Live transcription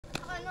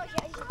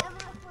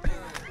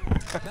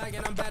Back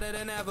and I'm better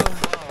than ever.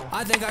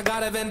 I think I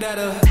got a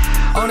vendetta.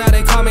 Oh, now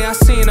they call me, I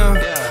seen them.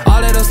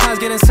 All of those times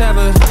getting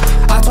severed.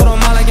 I told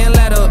them all I can't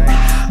let up.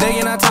 They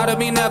get on top of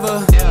me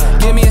never.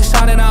 Give me a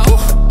shot and I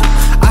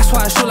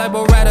swear I shoot like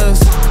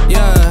Berettas.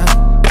 Yeah.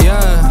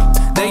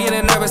 They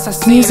getting nervous, I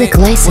see Music it.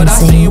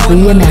 licensing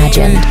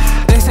reimagined.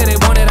 They say they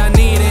want it, I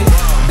need it.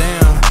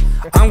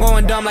 Damn, I'm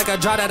going dumb like I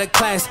dropped out of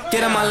class.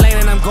 Get in my lane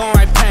and I'm going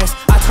right past.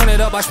 I turn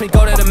it up, watch me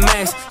go to the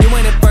max. You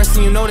ain't it first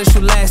and you know that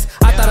you last.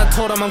 I thought I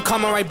told them I'm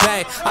coming right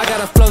back. I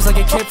got a flows like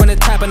it came from the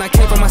tap, and I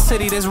came from my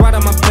city, that's right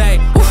on my back.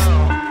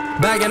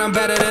 Back and I'm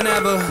better than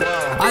ever.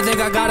 I think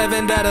I got a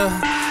vendetta.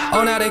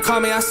 Oh, now they call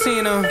me, I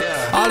seen them.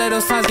 All of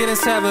those times getting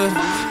severed.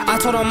 I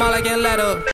told them all I can't let up.